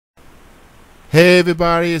Hey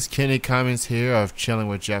everybody, it's Kenny Cummins here of Chilling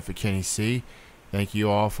with Jeff and Kenny C. Thank you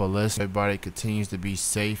all for listening. Everybody continues to be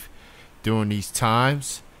safe during these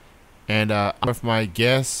times. And I'm with my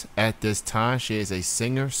guest at this time. She is a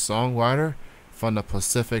singer, songwriter from the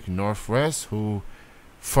Pacific Northwest who,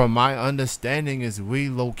 from my understanding, is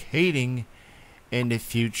relocating in the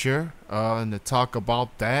future. And to talk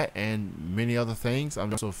about that and many other things,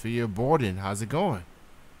 I'm Sofia Boyden. How's it going?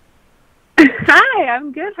 Hi,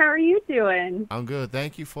 I'm good. How are you doing? I'm good.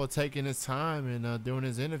 Thank you for taking this time and doing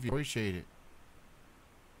this interview. Appreciate it.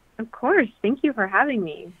 Of course. Thank you for having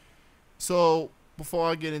me. So, before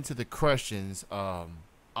I get into the questions,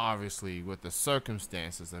 obviously, with the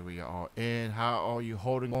circumstances that we are in, how are you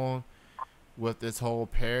holding on with this whole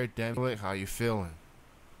pandemic? How you feeling?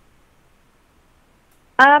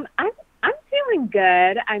 I'm feeling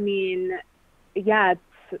good. I mean, yeah,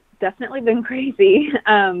 it's definitely been crazy.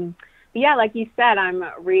 Yeah, like you said, I'm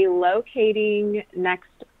relocating next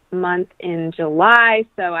month in July,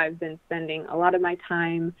 so I've been spending a lot of my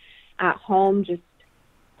time at home just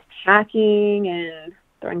packing and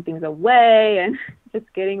throwing things away and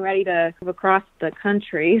just getting ready to move across the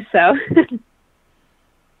country. So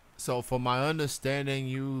So, from my understanding,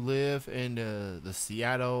 you live in the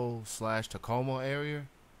Seattle slash Tacoma area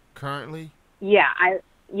currently. yeah,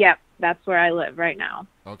 yep, that's where I live right now.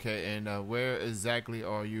 Okay, and where exactly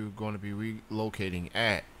are you going to be relocating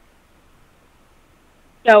at?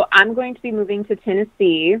 So I'm going to be moving to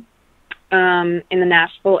Tennessee, in the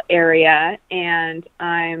Nashville area, and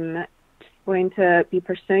I'm going to be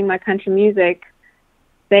pursuing my country music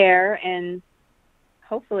there and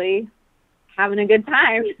hopefully having a good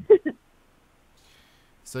time.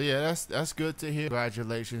 So yeah, that's good to hear.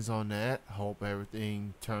 Congratulations on that. Hope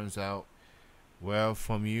everything turns out well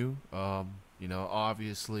from you.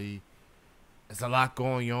 Obviously, there's a lot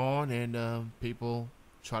going on, and people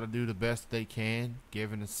try to do the best they can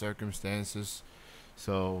given the circumstances.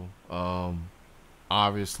 So,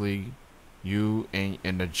 obviously, you and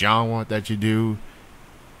the genre that you do,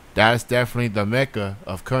 that's definitely the mecca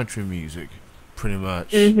of country music, pretty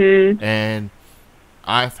much. Mhm. And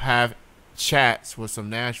I've had chats with some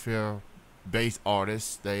Nashville-based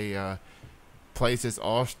artists. Places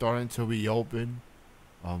are starting to reopen.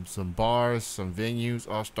 Some bars, some venues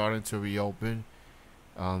are starting to reopen,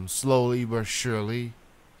 slowly but surely.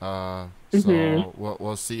 Mhm. So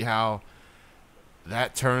we'll see how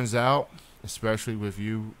that turns out, especially with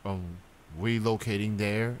you relocating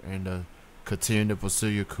there and continuing to pursue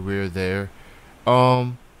your career there.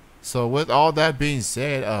 Um, so with all that being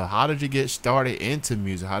said, how did you get started into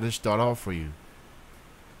music? How did it start off for you?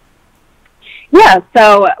 Yeah,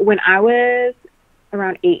 so when I was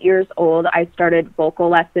around 8 years old, I started vocal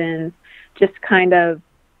lessons just kind of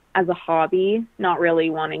as a hobby, not really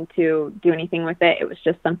wanting to do anything with it. It was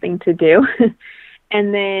just something to do.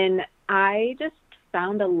 And then I just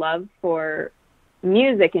found a love for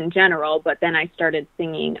music in general, but then I started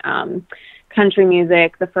singing country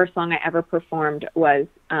music. The first song I ever performed was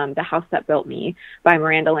The House That Built Me by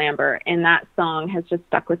Miranda Lambert. And that song has just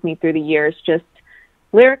stuck with me through the years, just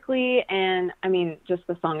lyrically. And I mean, just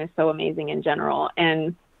the song is so amazing in general.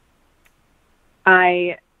 And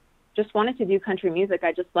I just wanted to do country music.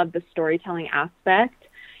 I just love the storytelling aspect.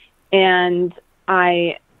 And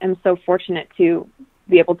I am so fortunate to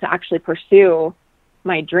be able to actually pursue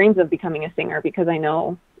my dreams of becoming a singer because I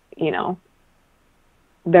know, you know,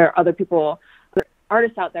 there are other people, other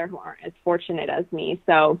artists out there who aren't as fortunate as me.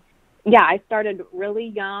 So, yeah, I started really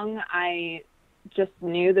young. I just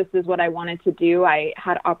knew this is what I wanted to do. I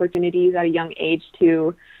had opportunities at a young age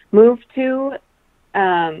to move to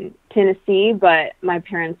Tennessee, but my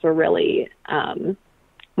parents were really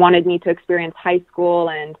wanted me to experience high school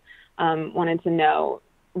and wanted to know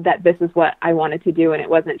that this is what I wanted to do, and it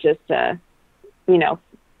wasn't just a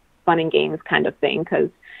fun and games kind of thing because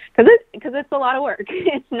it's a lot of work.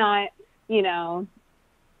 It's not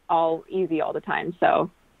all easy all the time. So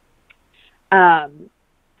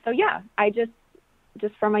yeah, I just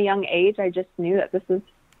from a young age, I just knew that this is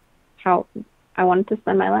how I wanted to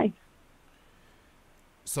spend my life.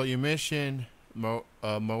 So you mentioned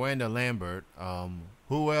Miranda Lambert.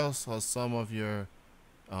 Who else are some of your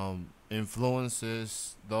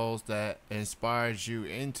influences, those that inspired you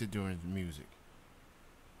into doing music?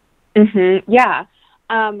 Yeah.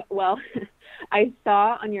 Well, I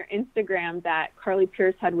saw on your Instagram that Carly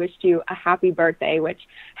Pierce had wished you a happy birthday, which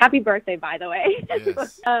happy birthday, by the way.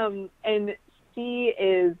 Yes. And she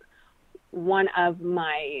is one of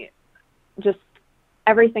my just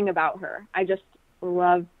everything about her. I just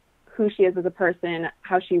love who she is as a person,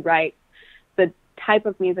 how she writes, the type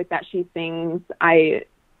of music that she sings. I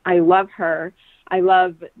love her. I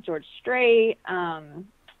love George Strait.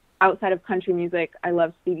 Outside of country music, I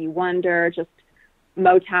love Stevie Wonder, just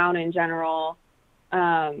Motown in general.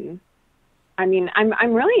 I mean,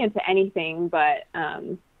 I'm really into anything, but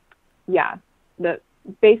yeah,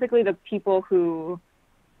 basically the people who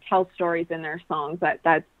tell stories in their songs, that's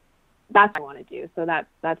what I want to do. So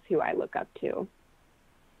that's who I look up to.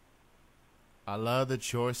 I love the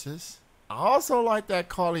choices. I also like that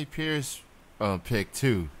Carly Pearce pick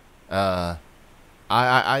too.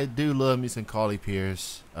 I do love me some Carly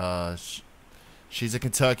Pearce. She's a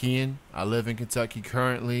Kentuckian. I live in Kentucky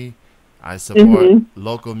currently. I support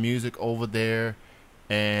local music over there,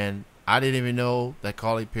 and I didn't even know that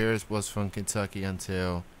Carly Pearce was from Kentucky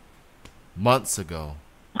until months ago.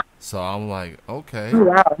 So I'm like, okay, Oh,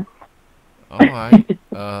 wow. all right.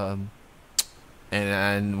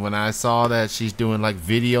 And when I saw that she's doing like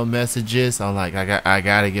video messages, I'm like, I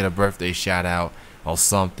gotta get a birthday shout out or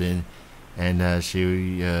something. And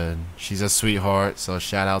she's a sweetheart, so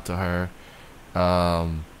shout out to her.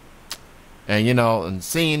 And and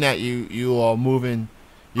seeing that you are moving,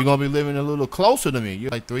 you're gonna be living a little closer to me.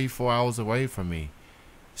 You're like 3-4 hours away from me.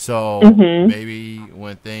 So maybe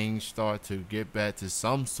when things start to get back to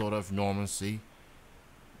some sort of normalcy,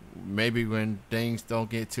 maybe when things don't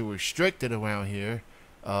get too restricted around here,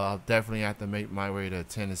 I'll definitely have to make my way to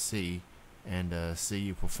Tennessee and see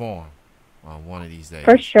you perform on one of these days.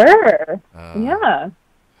 For sure. Yeah.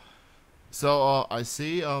 So I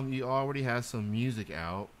see you already have some music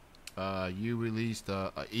out. You released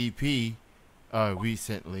a EP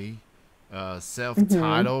recently,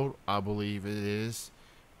 self-titled, I believe it is.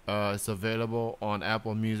 It's available on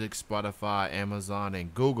Apple Music, Spotify, Amazon,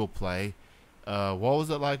 and Google Play. What was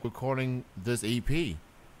it like recording this EP?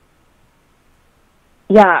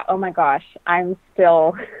 Yeah, oh my gosh, I'm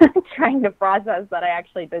still trying to process that I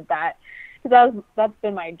actually did that, because that's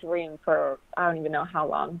been my dream for I don't even know how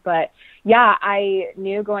long. But yeah, I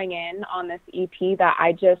knew going in on this EP that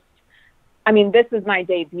this is my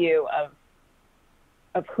debut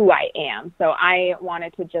of who I am. So I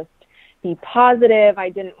wanted to just be positive. I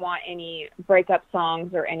didn't want any breakup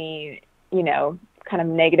songs or any, kind of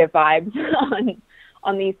negative vibes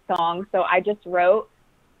on these songs. So I just wrote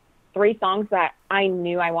 3 songs that I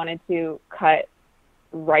knew I wanted to cut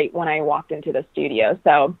right when I walked into the studio.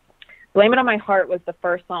 So Blame It On My Heart was the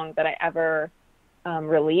first song that I ever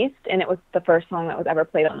released, and it was the first song that was ever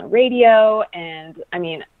played on the radio. And I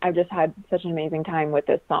mean, I've just had such an amazing time with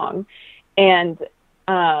this song. And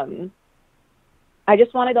I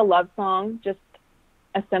just wanted a love song, just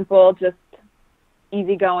a simple, just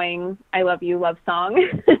easygoing, I love you love song.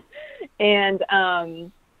 And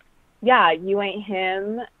yeah, You Ain't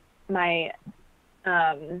Him, my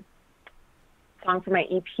song for my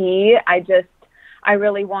EP. I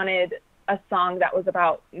really wanted a song that was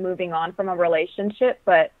about moving on from a relationship,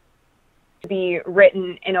 but to be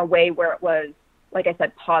written in a way where it was, like I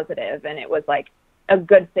said, positive, and it was like a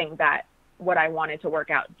good thing that what I wanted to work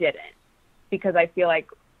out didn't. Because I feel like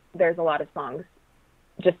there's a lot of songs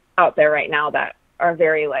just out there right now that are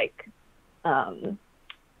very like, I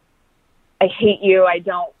hate you, I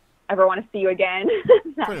don't ever want to see you again.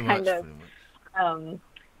 That pretty kind of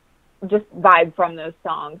just vibe from those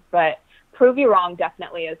songs. But Prove You Wrong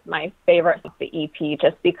definitely is my favorite of the EP,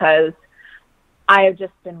 just because I have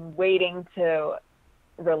just been waiting to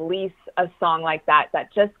release a song like that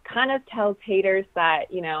just kind of tells haters that,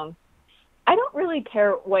 I don't really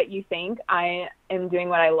care what you think. I am doing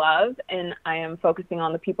what I love, and I am focusing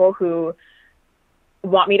on the people who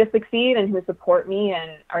want me to succeed and who support me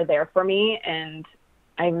and are there for me. And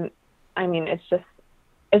it's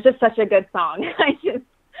just such a good song.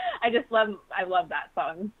 I love that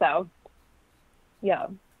song. So yeah.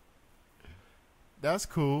 That's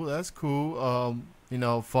cool.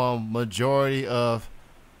 From majority of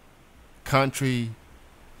country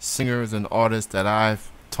singers and artists that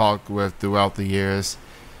I've talked with throughout the years,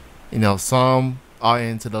 some are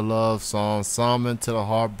into the love songs, some into the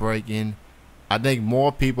heartbreaking. I think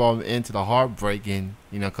more people are into the heartbreaking,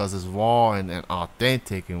 because it's raw and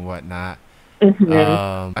authentic and whatnot.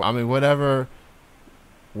 Whatever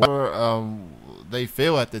they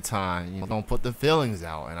feel at the time, don't put the feelings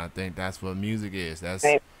out, and I think that's what music is. That's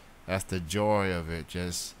the joy of it.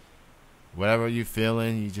 Just whatever you're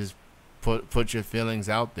feeling, you just put your feelings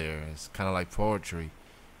out there. It's kind of like poetry,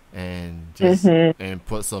 and just and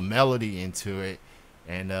put some melody into it,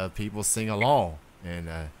 and people sing along.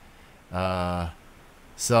 And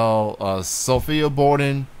so Sofia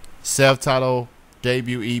Boyden self-titled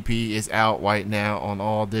debut EP is out right now on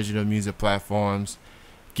all digital music platforms.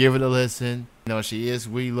 Give it a listen. She is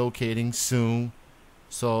relocating soon,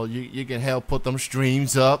 so you can help put them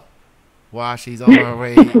streams up. while she's on her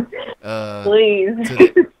way Please.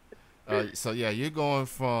 to the. So yeah, you're going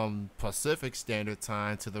from Pacific Standard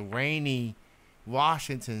Time to the rainy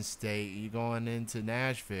Washington State. You're going into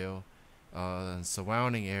Nashville, and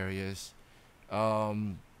surrounding areas.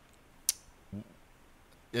 Um,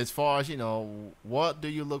 as far as what do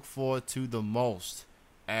you look forward to the most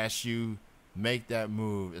as you make that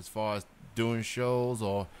move? As far as doing shows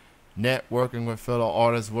or networking with fellow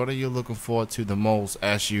artists, what are you looking forward to the most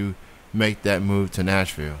as you make that move to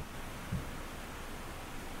Nashville?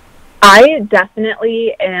 I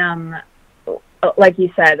definitely am, like you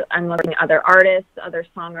said, I'm looking at other artists, other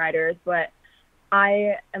songwriters, but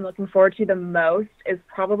I am looking forward to the most is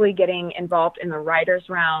probably getting involved in the writers'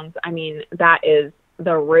 rounds. I mean, that is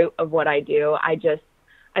the root of what I do. I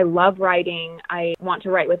love writing. I want to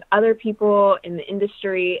write with other people in the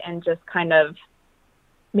industry and just kind of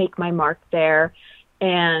make my mark there.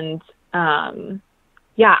 And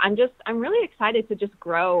yeah, I'm really excited to just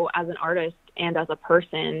grow as an artist and as a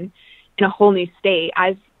person in a whole new state.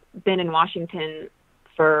 I've been in Washington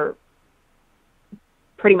for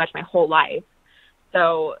pretty much my whole life.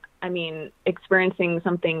 So, I mean, experiencing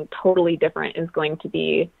something totally different is going to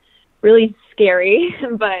be really scary,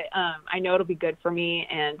 but I know it'll be good for me,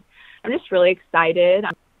 and I'm just really excited.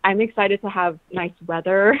 I'm excited to have nice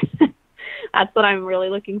weather. That's what I'm really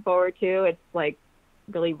looking forward to. It's like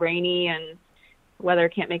really rainy, and weather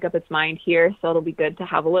can't make up its mind here, so it'll be good to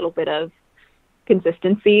have a little bit of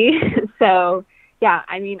consistency. So, yeah,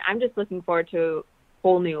 I mean, I'm just looking forward to a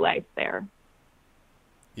whole new life there.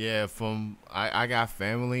 Yeah, I got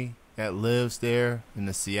family that lives there in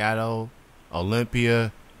the Seattle,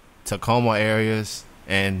 Olympia, Tacoma areas,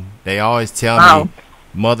 and they always tell me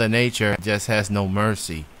Mother Nature just has no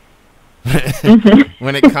mercy.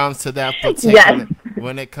 When it comes to that particular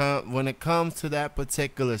when it comes to that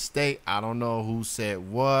particular state, I don't know who said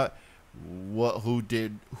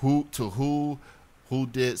who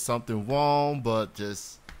did something wrong, but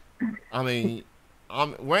just I mean,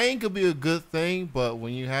 rain could be a good thing, but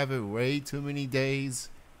when you have it way too many days,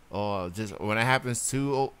 or just when it happens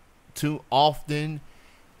too often,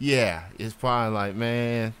 yeah, it's probably like,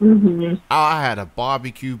 man, I had a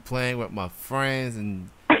barbecue planned with my friends, and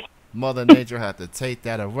Mother Nature had to take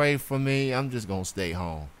that away from me. I'm just gonna stay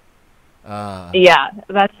home. Yeah,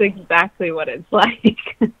 that's exactly what it's like.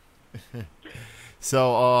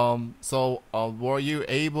 So were you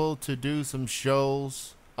able to do some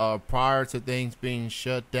shows prior to things being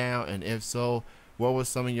shut down? And if so, what were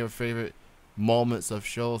some of your favorite moments of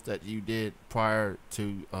shows that you did prior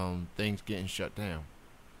to things getting shut down?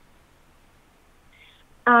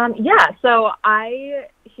 Yeah, so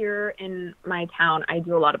here in my town, I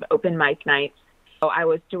do a lot of open mic nights. So I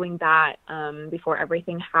was doing that before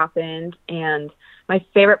everything happened. And my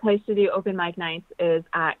favorite place to do open mic nights is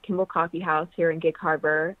at Kimball Coffee House here in Gig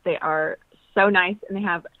Harbor. They are so nice, and they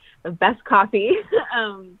have the best coffee.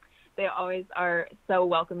 They always are so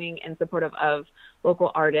welcoming and supportive of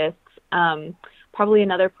local artists. Probably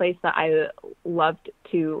another place that I loved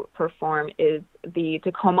to perform is the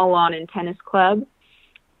Tacoma Lawn and Tennis Club.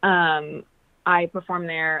 I performed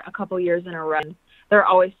there a couple years in a row. They're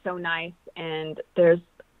always so nice, and there's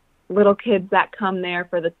little kids that come there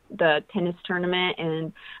for the tennis tournament,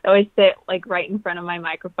 and they always sit like right in front of my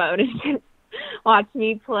microphone and just watch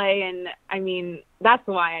me play. And I mean, that's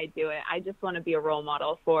why I do it. I just want to be a role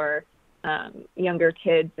model for younger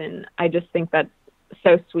kids, and I just think that's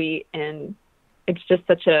so sweet, and it's just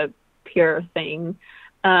such a pure thing.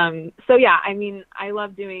 So yeah, I mean, I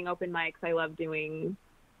love doing open mics. I love doing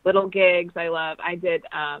little gigs. I did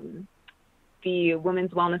the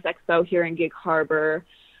Women's Wellness Expo here in Gig Harbor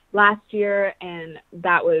last year, and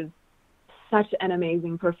that was such an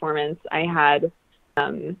amazing performance. I had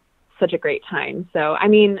such a great time. So, I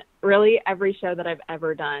mean, really every show that I've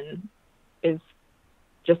ever done is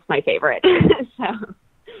just my favorite. So.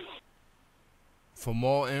 For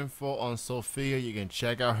more info on Sofia, you can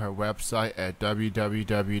check out her website at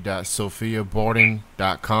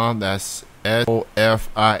www.sofiaboyden.com. That's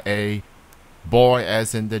SOFIA, boy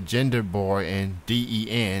as in the gender boy, and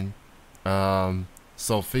DEN.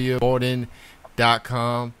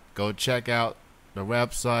 SofiaBoyden.com. Go check out the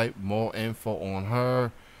website. More info on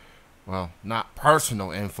her. Well, not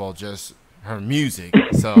personal info, just her music.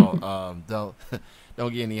 So don't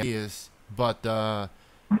get any ideas. But her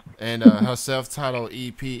self-titled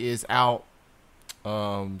EP is out.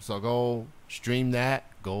 So go stream that,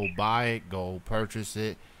 go buy it, go purchase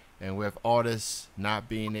it. And with artists not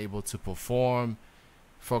being able to perform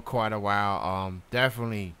for quite a while,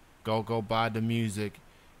 definitely go buy the music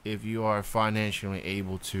if you are financially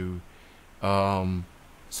able to.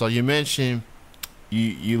 So you mentioned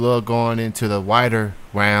you love going into the wider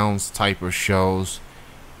rounds type of shows.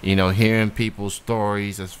 Hearing people's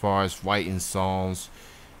stories as far as writing songs.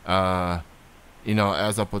 Uh,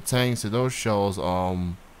 as it pertains to those shows,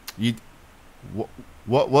 you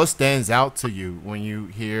what stands out to you when you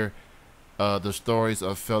hear the stories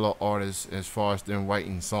of fellow artists as far as them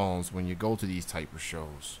writing songs when you go to these type of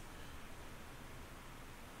shows?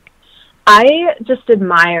 I just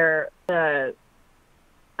admire the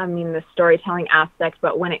storytelling aspect,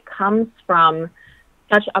 but when it comes from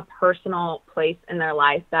such a personal place in their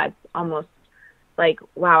life, that's almost like,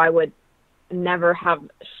 wow, I would never have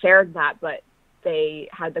shared that, but they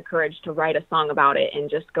had the courage to write a song about it and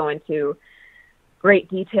just go into great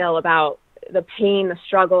detail about the pain, the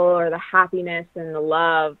struggle, or the happiness and the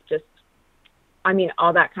love,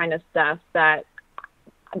 all that kind of stuff. That's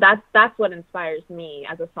what inspires me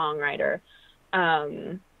as a songwriter.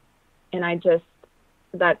 And I just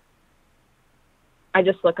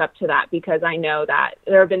look up to that, because I know that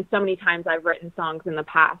there have been so many times I've written songs in the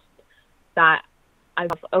past that I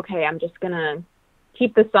thought, okay, I'm just going to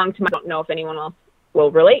keep this song to myself. I don't know if anyone else will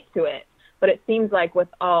relate to it. But it seems like with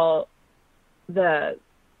all the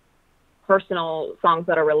personal songs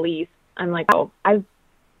that are released, I'm like, oh, I've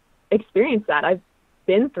experienced that. I've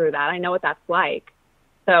been through that. I know what that's like.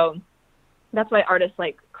 So that's why artists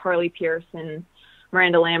like Carly Pearce and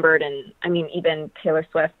Miranda Lambert and, even Taylor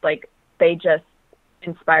Swift, like, they just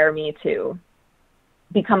inspire me to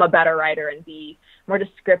become a better writer and be more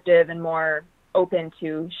descriptive and more open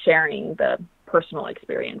to sharing the personal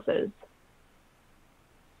experiences.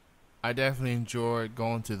 I definitely enjoyed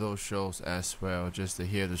going to those shows as well, just to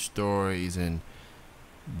hear the stories and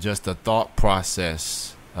just the thought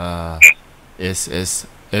process. It's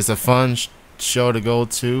a fun show to go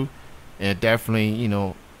to, and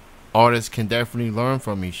definitely, artists can definitely learn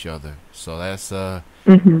from each other. So that's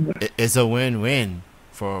it's a win-win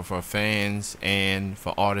for fans and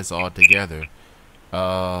for artists all together.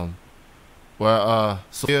 Sophia,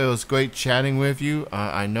 it was great chatting with you.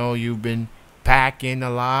 I know you've been packing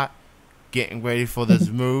a lot, getting ready for this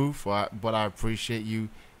move, but I appreciate you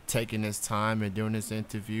taking this time and doing this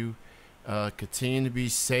interview. Continue to be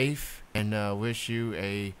safe, and wish you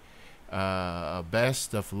a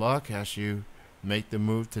best of luck as you make the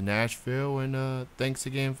move to Nashville. And thanks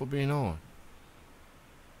again for being on.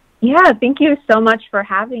 Yeah, thank you so much for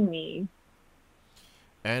having me.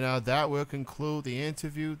 And that will conclude the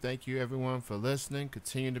interview. Thank you, everyone, for listening.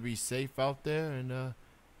 Continue to be safe out there, and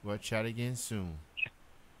we'll chat again soon.